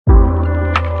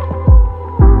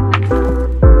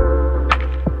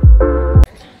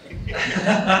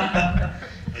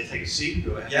seat?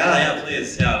 Go ahead. Yeah,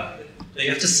 please, yeah. You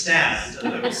have to stand,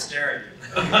 and I will stare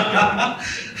at you.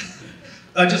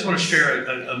 I just want to share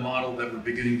a model that we're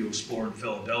beginning to explore in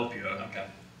Philadelphia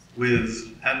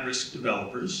with at-risk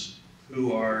developers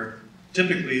who are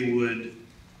typically would,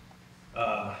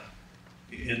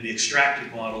 in the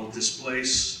extractive model,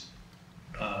 displace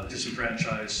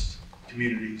disenfranchised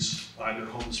communities, buy their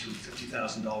homes for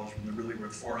 $50,000 when they're really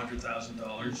worth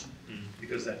 $400,000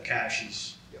 because that cash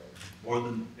is more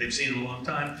than they've seen in a long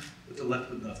time, but they're left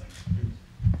with nothing.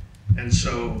 And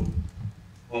so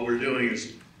what we're doing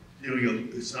is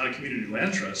it's not a community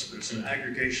land trust, but it's an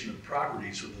aggregation of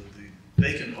properties where the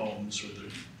vacant homes or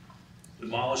the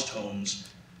demolished homes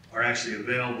are actually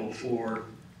available for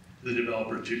the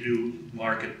developer to do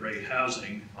market rate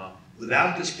housing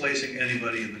without displacing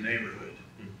anybody in the neighborhood.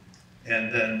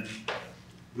 And then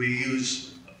we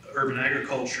use urban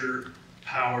agriculture,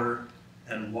 power,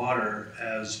 and water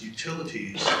as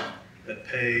utilities that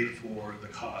pay for the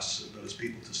costs of those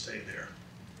people to stay there.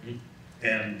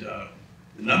 And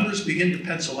the numbers begin to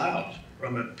pencil out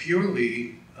from a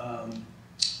purely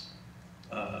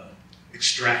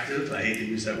extractive, I hate to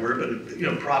use that word,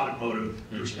 but profit motive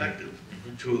perspective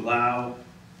to allow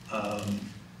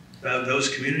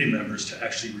those community members to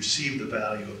actually receive the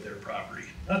value of their property.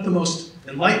 Not the most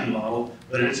enlightened model,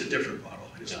 but it's a different model.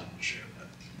 I just wanted to share that.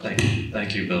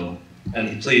 Thank you, Bill.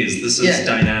 And please, this is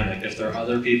dynamic. If there are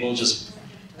other people, just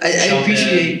I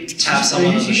appreciate tap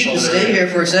someone on the shoulder. Stay here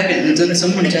for a second, and then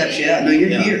someone taps you out. No,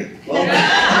 you're here. Well,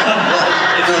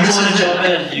 if you want to jump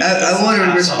in, I want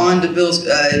to respond to Bill's.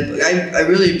 I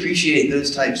really appreciate those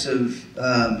types of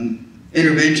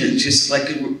interventions. Just like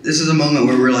this is a moment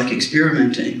where we're like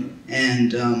experimenting,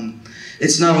 and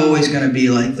it's not always going to be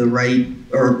like the right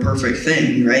or perfect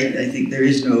thing, right? I think there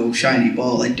is no shiny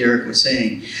ball, like Darrick was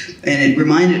saying. And it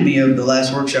reminded me of the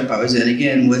last workshop I was in,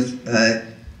 again, with, I'm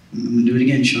going to do it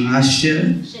again, Shanesha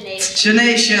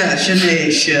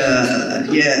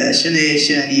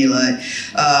and Eli,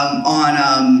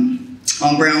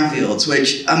 on brownfields,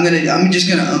 which I'm just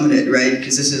gonna own it, right?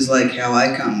 Because this is like how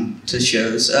I come to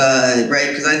shows, right?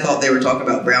 Because I thought they were talking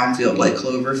about brownfield, like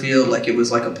Cloverfield, like it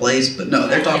was like a place, but no,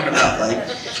 they're talking about like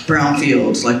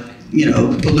brownfields, like,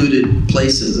 polluted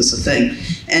places. It's a thing.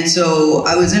 And so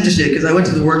I was interested because I went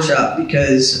to the workshop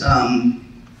because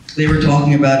they were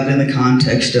talking about it in the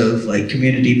context of like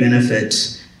community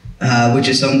benefits, which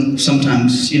is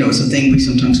sometimes, it's a thing we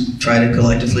sometimes try to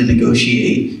collectively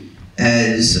negotiate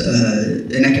as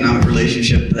an economic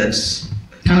relationship that's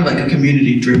kind of like a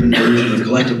community-driven version of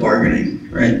collective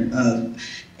bargaining, right?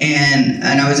 And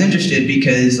I was interested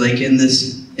because, like in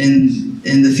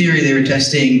the theory they were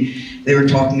testing, they were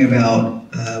talking about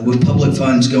with public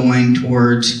funds going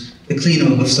towards the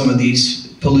cleanup of some of these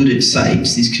polluted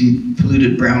sites, these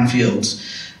polluted brownfields,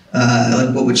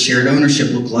 like what would shared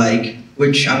ownership look like,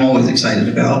 which I'm always excited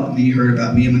about. I mean, you heard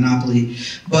about me and Monopoly,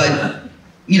 but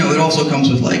it also comes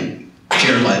with like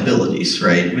shared liabilities,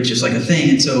 right? Which is like a thing.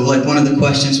 And so like one of the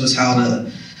questions was how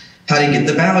to get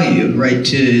the value, right,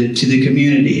 to the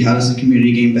community. How does the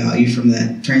community gain value from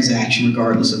that transaction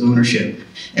regardless of ownership?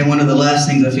 And one of the last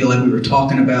things I feel like we were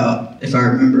talking about, if I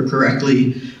remember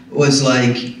correctly, was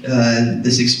like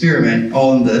this experiment,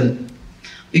 all in the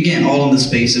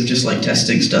space of just like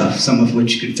testing stuff, some of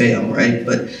which could fail, right?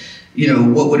 But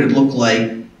what would it look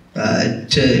like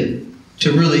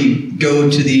to really go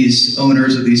to these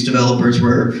owners or these developers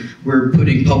where we're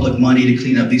putting public money to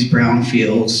clean up these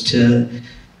brownfields to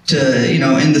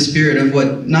in the spirit of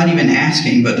what, not even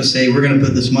asking, but to say we're going to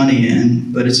put this money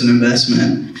in, but it's an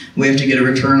investment. We have to get a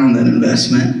return on that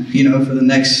investment. For the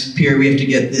next period, we have to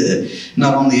get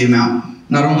not only the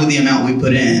amount we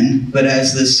put in, but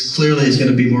as this clearly is going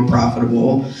to be more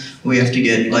profitable, we have to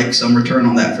get like some return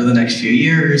on that for the next few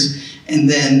years. And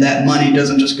then that money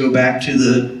doesn't just go back to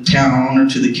the town or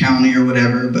to the county or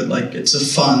whatever, but like it's a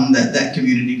fund that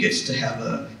community gets to have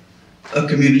a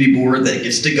community board that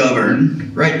gets to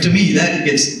govern, right? To me, that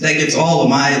gets all of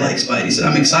my like spidey. So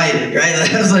I'm excited, right?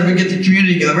 That's like we get the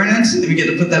community governance, and we get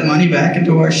to put that money back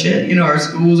into our shit, our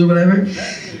schools or whatever.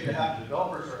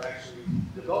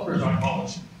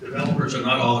 Developers are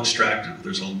not all extractive.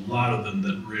 There's a lot of them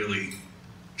that really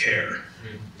care.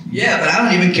 Yeah, but I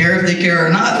don't even care if they care or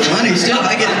not. The money still,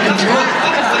 I get to control.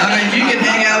 I mean, you can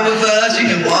hang out with us, you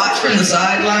can watch from the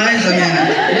sidelines. I mean,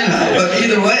 but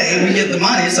either way, we get the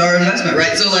money. It's our investment,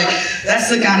 right? So, like, that's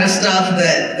the kind of stuff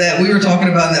that we were talking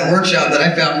about in that workshop that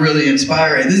I found really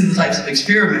inspiring. These are the types of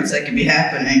experiments that could be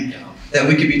happening, that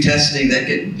we could be testing, that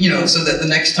could, so that the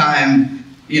next time,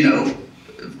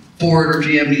 Ford or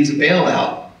GM needs a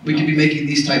bailout, we could be making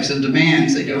these types of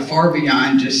demands that go far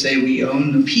beyond just say we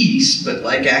own the piece, but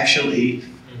like actually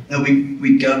that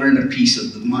we govern a piece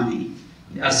of the money.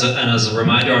 As a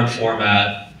reminder on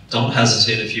format, don't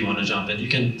hesitate if you want to jump in. You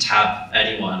can tap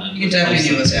anyone. And you can tap any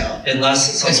of us out.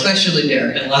 Especially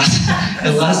Darrick.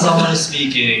 Unless someone is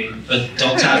speaking, but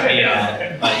don't tap me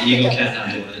out. My ego can't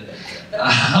handle it.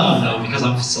 No, because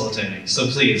I'm facilitating. So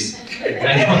please,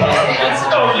 anyone else that wants to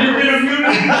jump in.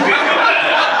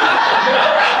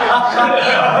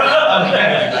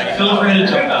 Okay, feel free to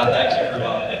jump out. Thank you for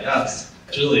that. Yes,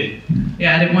 Julie.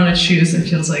 Yeah, I didn't want to choose. It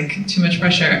feels like too much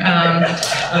pressure.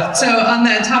 So on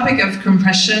the topic of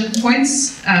compression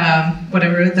points,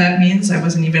 whatever that means, I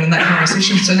wasn't even in that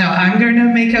conversation. So now I'm going to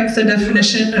make up the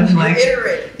definition of like,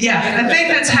 yeah, I think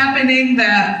that's happening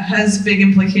that has big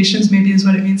implications, maybe is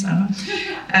what it means, I don't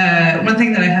know. One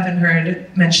thing that I haven't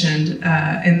heard mentioned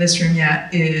in this room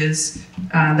yet is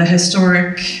the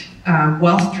historic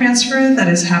wealth transfer that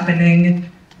is happening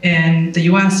in the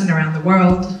US and around the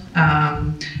world.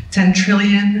 10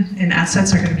 trillion in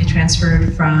assets are going to be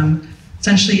transferred from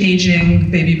essentially aging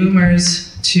baby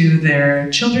boomers to their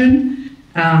children.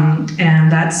 And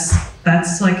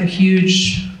that's like a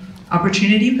huge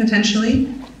opportunity potentially.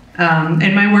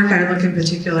 In my work, I look in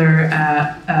particular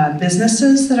at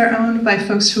businesses that are owned by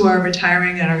folks who are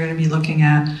retiring and are going to be looking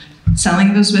at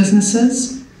selling those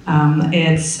businesses.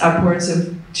 It's upwards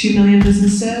of 2 million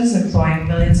businesses employing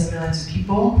millions and millions of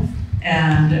people.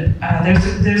 And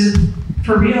there's a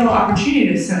for real opportunity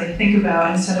to suddenly think about,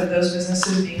 instead of those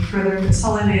businesses being further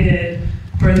consolidated,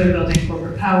 further building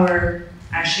corporate power,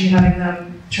 actually having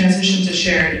them transition to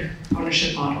shared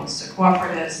ownership models, to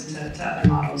cooperatives and to other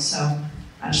models. So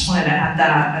I just wanted to add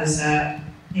that as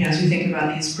as we think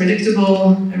about these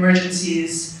predictable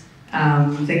emergencies,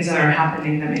 things that are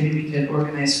happening that maybe we could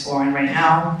organize for. And right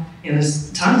now,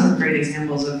 there's tons of great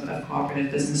examples of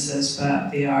cooperative businesses, but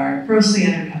they are grossly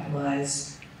undercapitalized.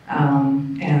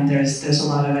 And there's a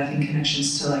lot of, I think,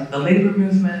 connections to like the labor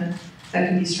movement that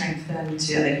can be strengthened,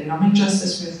 to the economic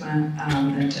justice movement,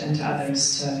 and to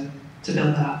others to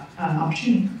build that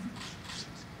opportunity.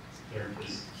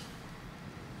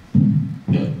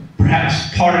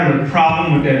 Perhaps part of the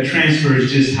problem with that transfer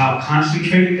is just how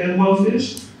concentrated that wealth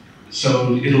is.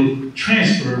 So it'll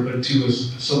transfer, but to a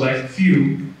select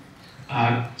few.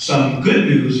 Some good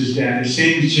news is that it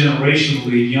seems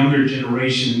generationally, younger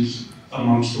generations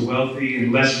amongst the wealthy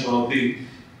and less wealthy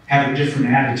have a different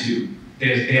attitude.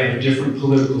 They have a different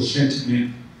political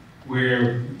sentiment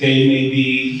where they may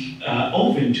be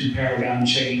open to paradigm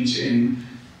change and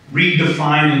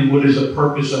redefining what is the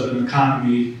purpose of an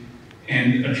economy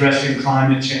and addressing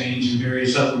climate change and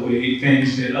various other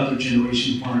things that other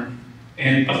generations weren't.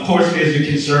 And of course, there's the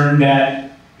concern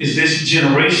that, is this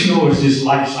generational or is this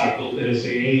life cycle, that as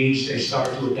they age, they start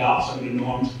to adopt some of the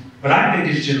norms? But I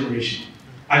think it's generational.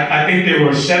 I think there were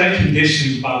a set of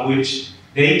conditions by which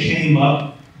they came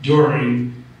up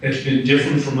during that's been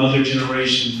different from other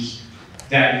generations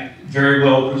that very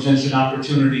well presents an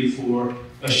opportunity for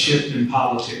a shift in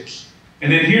politics.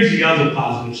 And then here's the other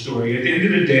positive story. At the end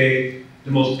of the day,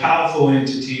 the most powerful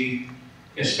entity,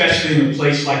 especially in a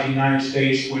place like the United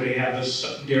States where they have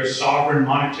their sovereign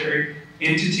monetary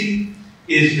entity,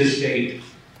 is the state.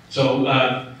 So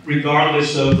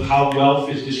regardless of how wealth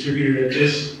is distributed at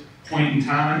this point in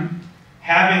time,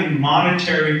 having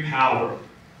monetary power,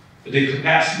 the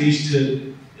capacities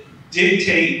to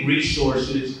dictate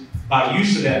resources by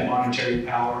use of that monetary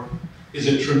power, is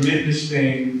a tremendous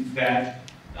thing that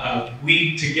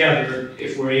we together,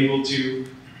 if we're able to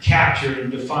capture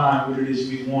and define what it is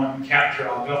we want and capture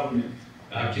our government,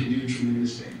 can do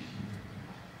tremendous things.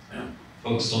 Yeah.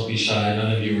 Folks, don't be shy.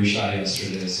 None of you were shy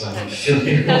yesterday, so I'm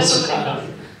feeling most proud.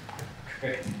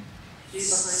 Great.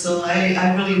 So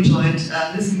I really enjoyed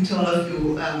listening to all of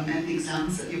you and the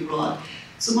examples that you brought.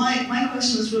 So my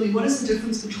question is really, what is the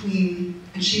difference between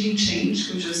achieving change,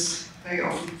 which is very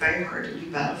often very hard and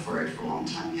you battle for it for a long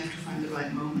time, you have to find the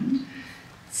right moment,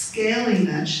 scaling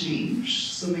that change,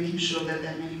 so making sure that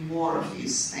there are many more of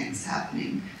these things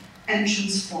happening, and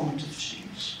transformative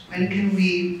change? When can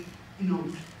we,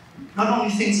 not only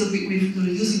things that we're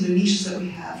using the niches that we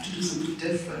have to do something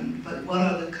different, but what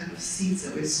are the kind of seeds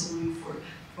that we're sowing for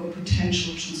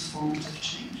potential transformative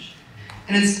change?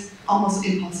 And it's almost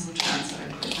impossible to answer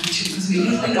that question because we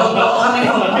usually don't know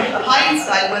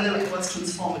hindsight whether it was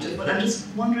transformative. But I'm just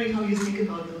wondering how you think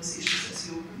about those issues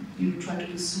as you try to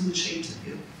pursue the change that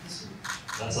you pursue.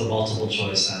 That's a multiple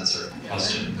choice answer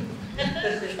question.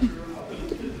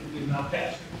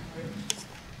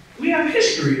 We have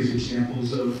history as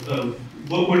examples of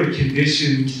what were the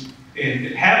conditions, and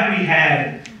have we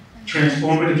had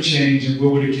transformative change, and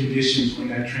what were the conditions when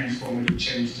that transformative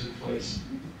change took place?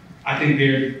 I think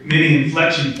there are many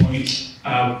inflection points.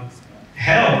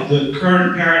 hell, the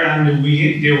current paradigm that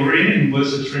they were in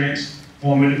was a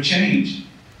transformative change.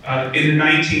 In the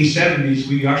 1970s,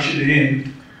 we ushered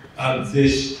in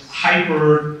this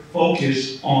hyper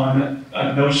focus on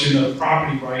a notion of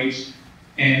property rights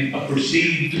and a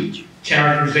perceived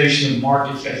characterization of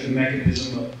markets as the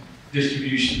mechanism of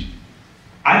distribution.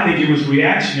 I think it was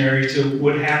reactionary to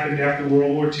what happened after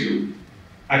World War II.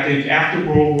 I think after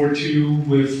World War II,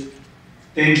 with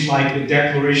things like the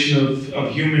Declaration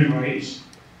of Human Rights,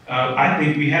 I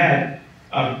think we had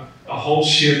a whole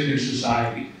shift in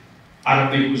society. I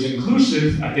don't think it was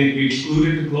inclusive. I think we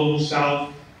excluded the Global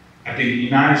South. I think the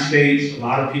United States, a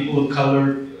lot of people of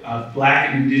color, Black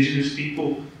and indigenous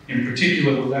people in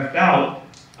particular were left out.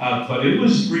 But it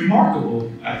was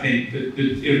remarkable, I think.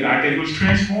 I think it was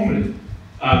transformative.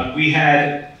 We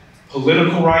had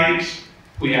political rights,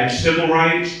 we had civil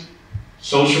rights,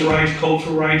 social rights,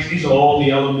 cultural rights. These are all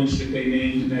the elements that they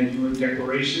named in that UN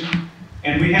Declaration.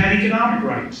 And we had economic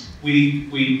rights. We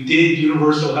did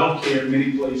universal health care in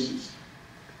many places.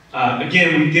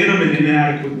 Again, we did them in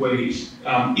inadequate ways.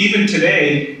 Even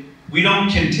today, we don't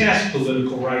contest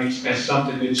political rights as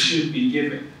something that should be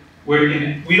given.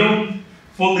 We don't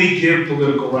fully give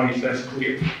political rights, that's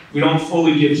clear. We don't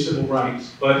fully give civil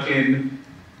rights. But in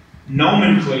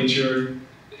nomenclature,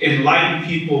 enlightened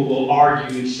people will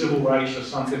argue that civil rights are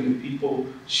something that people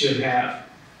should have.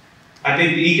 I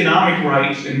think the economic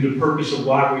rights and the purpose of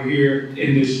why we're here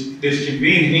in this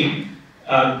convening,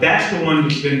 that's the one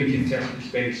that's been the contested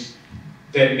space.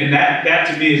 That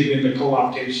to me has been the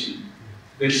co-optation.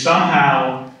 There's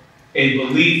somehow a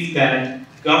belief that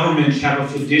governments have a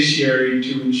fiduciary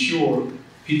to ensure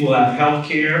people have health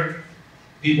care,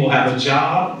 people have a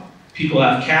job, people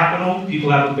have capital, people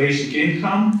have a basic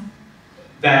income,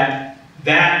 that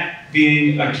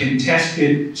being a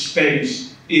contested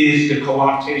space is the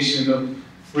co-optation of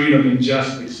freedom and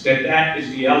justice, that is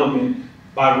the element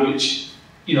by which,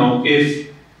 if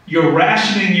you're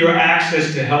rationing your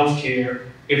access to health care,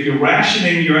 if you're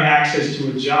rationing your access to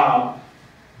a job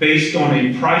based on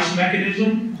a price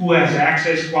mechanism, who has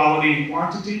access, quality, and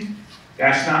quantity,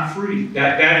 that's not free.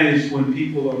 That is when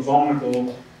people are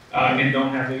vulnerable and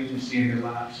don't have agency in their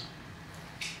lives.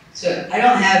 So I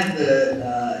don't have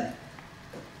the,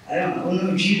 I don't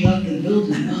know if you left the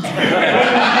building. What do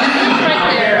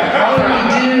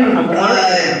we do?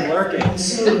 I'm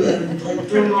so like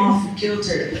thrown off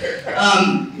kilter.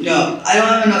 No, I don't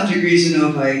have enough degrees to know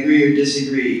if I agree or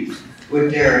disagree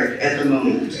with Darrick at the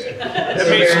moment. So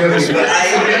bear with me, but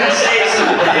I'm gonna say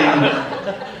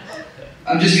something.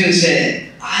 I'm just gonna say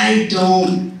it. I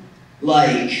don't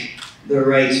like the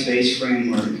rights-based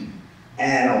framework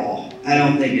at all. I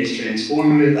don't think it's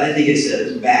transformative. I think it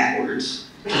says backwards,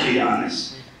 to be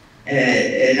honest.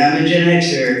 And I'm a Gen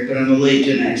Xer, but I'm a late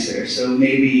Gen Xer, so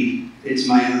maybe it's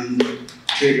my own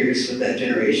triggers with that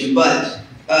generation. But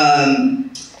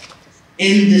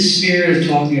in the spirit of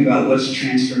talking about what's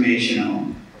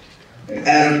transformational,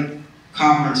 at a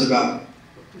conference about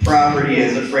property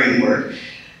as a framework,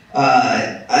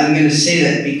 I'm going to say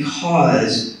that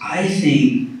because I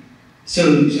think,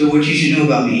 so what you should know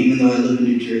about me, even though I live in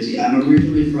New Jersey, I'm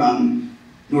originally from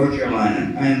North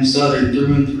Carolina. I am Southern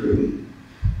through and through,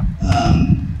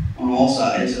 on all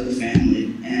sides of the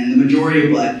family, and the majority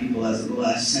of Black people as of the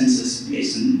last census is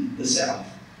based in the South.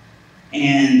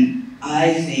 And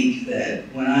I think that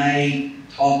when I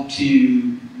talk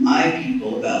to my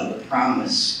people about the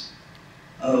promise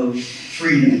of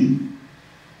freedom,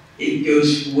 it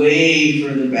goes way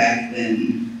further back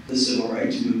than the Civil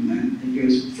Rights Movement. It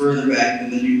goes further back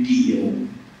than the New Deal.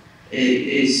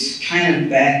 It's kind of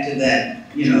back to that,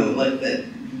 like that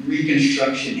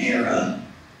Reconstruction era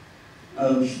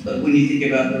of when you think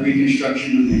about the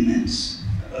Reconstruction amendments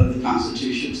of the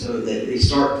Constitution. So that they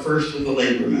start first with the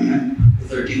Labor Amendment.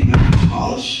 The 13th Amendment was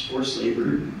abolished forced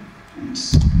labor and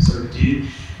servitude,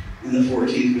 and the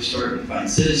 14th was starting to define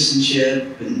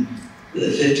citizenship, and the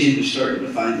 15th was starting to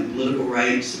define the political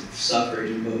rights of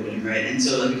suffrage and voting, right? And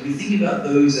so, like, if we think about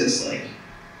those as like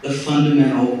the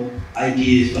fundamental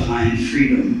ideas behind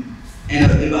freedom and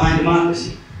behind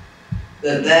democracy,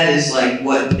 that is like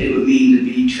what it would mean to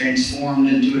be transformed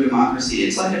into a democracy.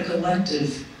 It's like a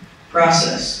collective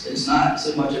process. It's not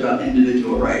so much about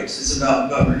individual rights. It's about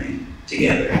governing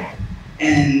together.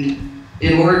 And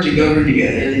in order to govern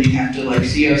together, then you have to like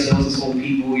see ourselves as whole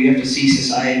people. You have to see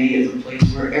society as a place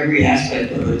where every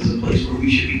aspect of it is a place where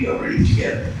we should be governing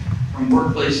together. From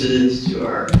workplaces to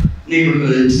our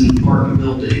neighborhoods and apartment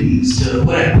buildings to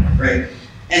whatever, right?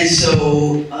 And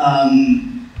so,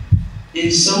 in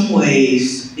some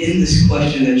ways, in this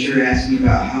question that you're asking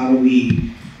about how do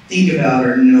we think about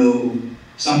or know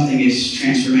something is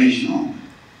transformational,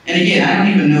 And again, I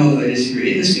don't even know if I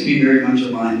disagree. This could be very much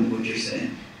aligned with what you're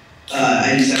saying.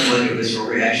 I just have like a visceral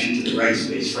reaction to the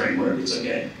rights-based framework. It's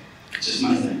okay. It's just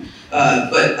my thing.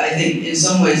 But I think in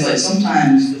some ways, like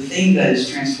sometimes the thing that is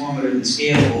transformative and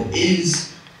scalable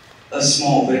is a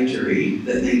small victory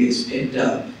that then gets picked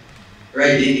up,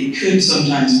 right? It could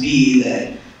sometimes be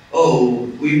that,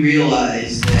 oh, we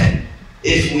realize that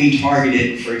if we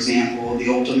targeted, for example, the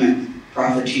ultimate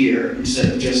profiteer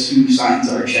instead of just who signs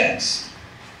our checks,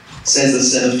 says a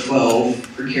set of 12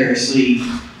 precariously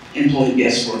employed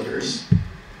guest workers,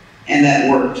 and that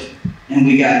worked. And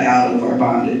we got out of our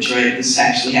bondage, right? This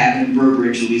actually happened in Breaux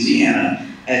Bridge, Louisiana,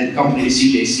 at a company of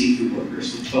CJ Seafood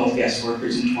workers with 12 guest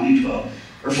workers in 2012,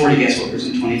 or 40 guest workers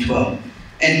in 2012.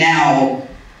 And now,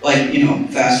 like, you know,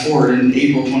 fast forward in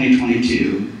April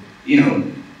 2022, you know,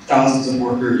 thousands of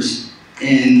workers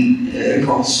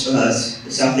across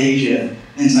South Asia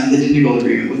and signed the Indigo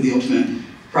agreement with the ultimate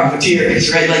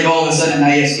profiteers, right? Like all of a sudden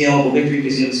now you have scalable victory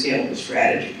because you have a scalable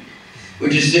strategy,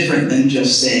 which is different than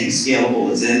just saying scalable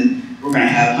as in we're going to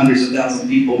have hundreds of thousands of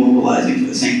people mobilizing for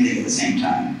the same thing at the same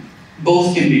time.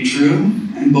 Both can be true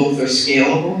and both are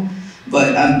scalable,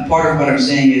 but part of what I'm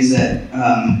saying is that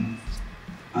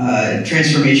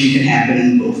transformation can happen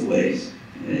in both ways.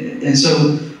 And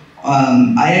so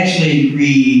I actually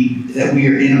agree that we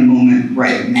are in a moment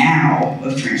right now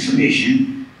of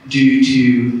transformation due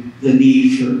to the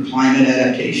need for climate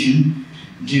adaptation,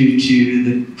 due to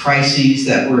the crises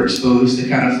that were exposed, the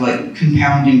kind of like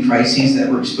compounding crises that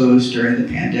were exposed during the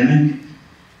pandemic,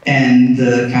 and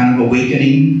the kind of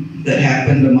awakening that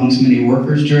happened amongst many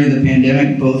workers during the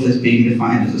pandemic, both as being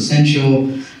defined as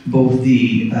essential, both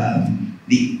the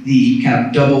kind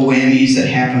of double whammies that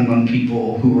happened on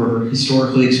people who were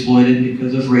historically exploited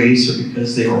because of race or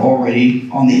because they were already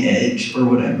on the edge or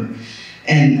whatever.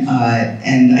 And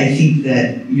I think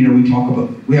that, you know,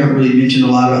 we haven't really mentioned a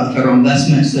lot about the federal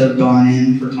investments that have gone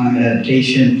in for climate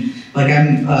adaptation. Like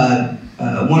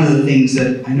one of the things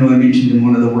that I know I mentioned in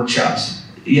one of the workshops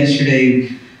yesterday,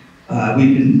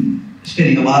 we've been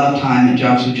spending a lot of time at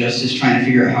Jobs with Justice trying to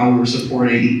figure out how we were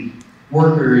supporting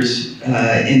workers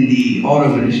in the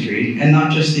auto industry, and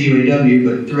not just the UAW,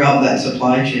 but throughout that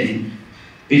supply chain.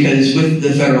 Because with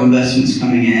the federal investments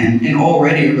coming in, and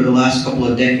already over the last couple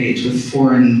of decades with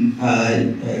foreign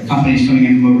companies coming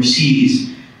in from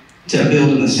overseas to build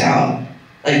in the South,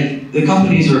 like the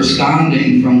companies are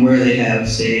absconding from where they have,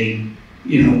 say,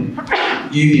 you know,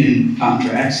 union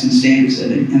contracts and standard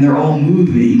setting, and they're all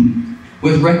moving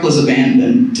with reckless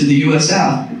abandon to the U.S.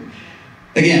 South.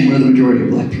 Again, where the majority of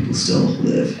black people still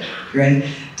live, right?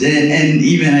 And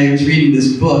even I was reading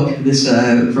this book,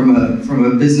 from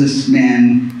a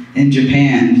businessman in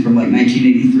Japan from like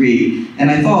 1983, and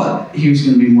I thought he was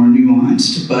going to be more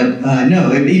nuanced, but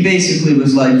no, he basically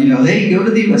was like, you know, hey, go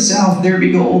to the U.S. South, there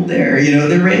be gold there, you know,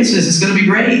 they're racist, it's going to be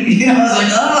great. You know, I was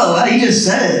like, oh, he just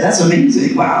said it, that's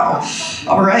amazing, wow.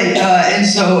 All right, and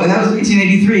that was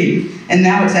 1983. And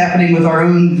now it's happening with our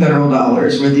own federal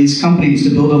dollars, where these companies to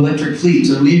build electric fleets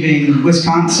are leaving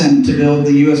Wisconsin to build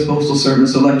the U.S. Postal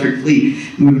Service electric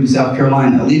fleet, moving to South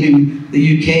Carolina, leaving the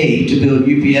UK to build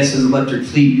UPS's electric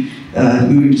fleet,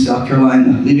 moving to South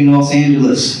Carolina, leaving Los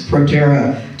Angeles,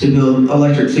 Proterra, to build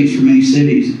electric fleets for many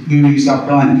cities, moving to South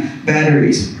Carolina,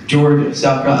 batteries, Georgia,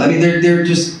 South Carolina. I mean,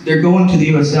 they're going to the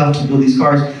U.S. South to build these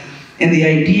cars. And the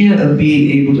idea of being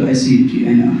able to, I see,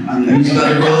 I know, he's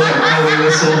about to blow the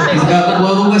whistle. He's about to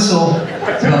blow the whistle.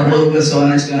 He's about to blow the whistle,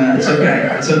 and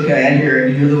it's okay, I hear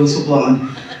the whistle blowing.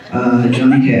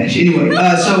 Johnny Cash. Anyway,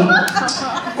 so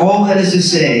all that is to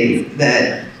say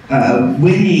that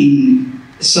winning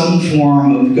some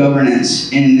form of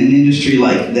governance in an industry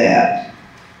like that,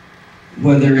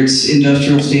 whether it's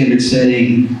industrial standard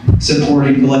setting,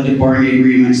 supporting collective bargaining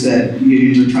agreements that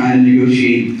unions are trying to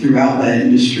negotiate throughout that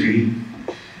industry,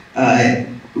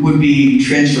 would be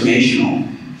transformational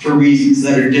for reasons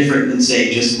that are different than,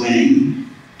 say, just winning,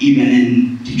 even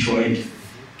in Detroit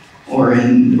or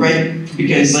right?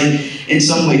 Because, like, in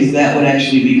some ways that would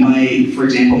actually be for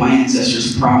example, my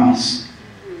ancestors' promise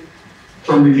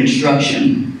from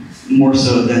Reconstruction, more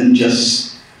so than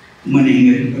just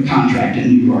winning a contract in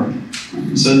New York.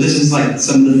 So this is like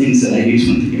some of the things that I use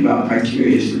when thinking about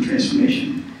criteria for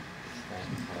transformation.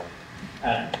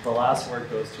 And the last word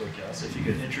goes to a guest. If you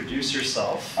could introduce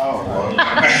yourself. Oh, well.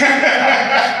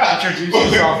 Introduce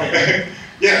yourself.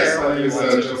 Yes, my name is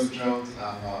Joseph Jones.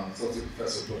 I'm associate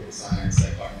professor of political science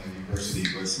at Oakland University.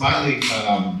 But Smiley,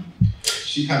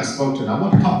 she kind of spoke to, and I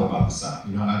want to talk about the South.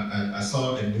 You know, I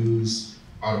saw a news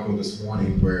article this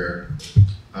morning where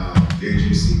the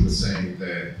AJC was saying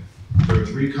that there are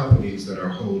 3 companies that are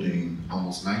holding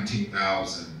almost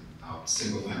 19,000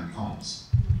 single-family homes.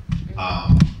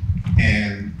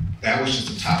 And that was just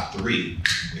the top 3.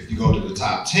 If you go to the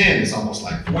top 10, it's almost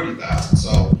like 40,000.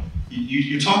 So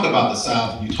you talk about the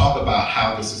South, and you talk about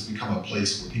how this has become a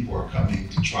place where people are coming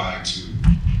to try to,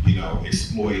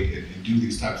 exploit and do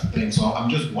these types of things. So I'm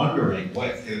just wondering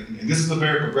and this is a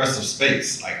very progressive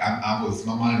space. Like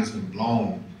my mind has been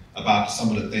blown about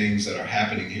some of the things that are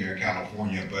happening here in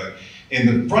California. But in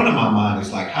the front of my mind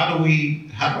is like, how do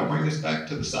I bring this back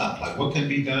to the South? Like, what can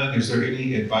be done? Is there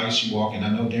any advice you walk in? I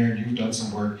know, Darren, you've done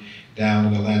some work down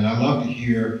in Atlanta. I'd love to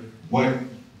hear what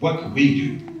could we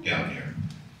do down there?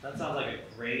 That sounds like a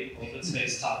great open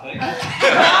space topic.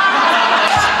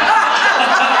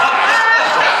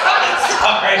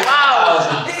 Sorry.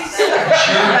 Wow.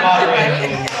 Sure,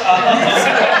 moderator.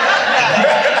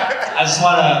 I just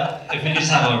want to, if we could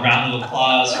just have a round of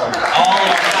applause for all of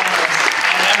our panelists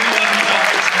and everyone who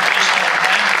offers the Fishbowl.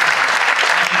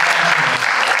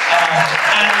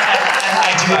 And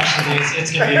I do actually think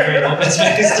it's going to be a great open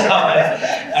space topic.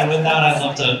 And with that, I'd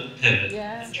love to pivot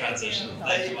and transition.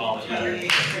 Thank you all again.